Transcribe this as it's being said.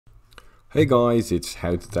Hey guys, it's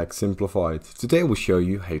How to Tech Simplified. Today I will show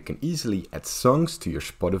you how you can easily add songs to your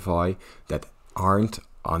Spotify that aren't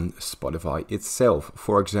on Spotify itself.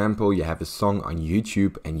 For example, you have a song on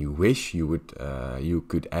YouTube and you wish you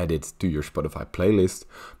could add it to your Spotify playlist,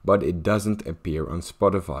 but it doesn't appear on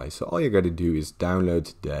Spotify. So all you gotta do is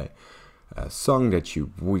download the song that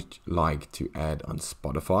you would like to add on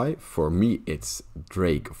Spotify. For me, it's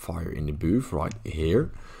Drake Fire in the Booth right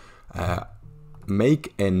here.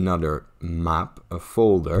 Make another map, a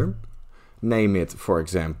folder, name it for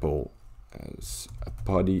example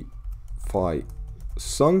Spotify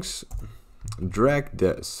songs, drag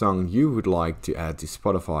the song you would like to add to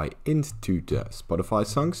Spotify into the Spotify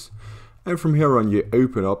songs, and from here on you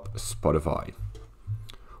open up Spotify.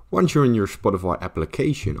 Once you're in your Spotify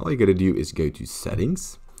application, all you gotta do is go to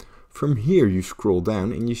settings. From here you scroll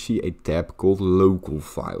down and you see a tab called local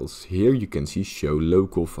files. Here you can see show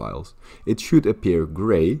local files. It should appear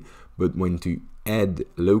gray, but when to add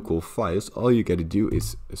local files, all you gotta do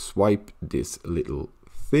is swipe this little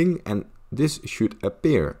thing and this should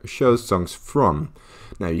appear, show songs from.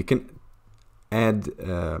 Now you can add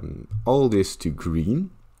all this to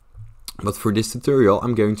green, but for this tutorial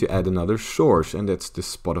I'm going to add another source, and that's the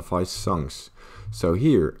Spotify songs. So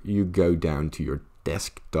here you go down to your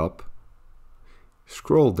desktop,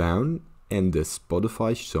 scroll down, and the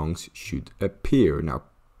Spotify songs should appear. Now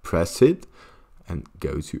press it and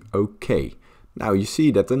go to OK. Now you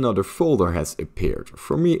see that another folder has appeared.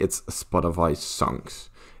 For me it's Spotify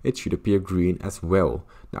songs. It should appear green as well.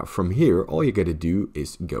 Now from here all you gotta do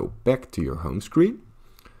is go back to your home screen,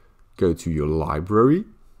 go to your library,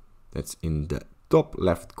 that's in the top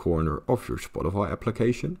left corner of your Spotify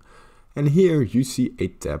application. And here you see a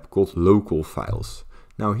tab called local files.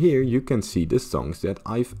 Now here you can see the songs that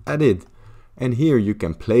I've added. And here you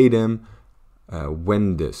can play them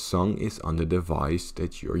when the song is on the device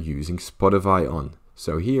that you're using Spotify on.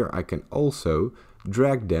 So here I can also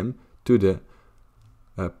drag them to the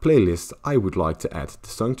playlist I would like to add the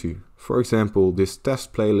song to. For example, this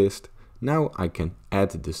test playlist. Now I can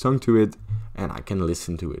add the song to it and I can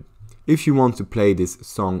listen to it. If you want to play this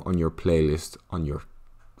song on your playlist on your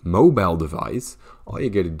mobile device, all you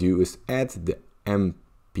gotta do is add the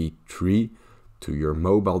MP3 to your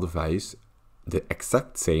mobile device, the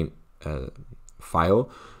exact same file,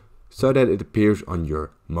 so that it appears on your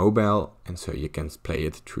mobile and so you can play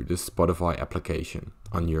it through the Spotify application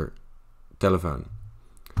on your telephone.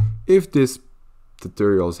 If this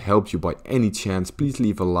tutorial has helped you by any chance, please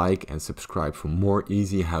leave a like and subscribe for more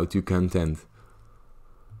easy how-to content.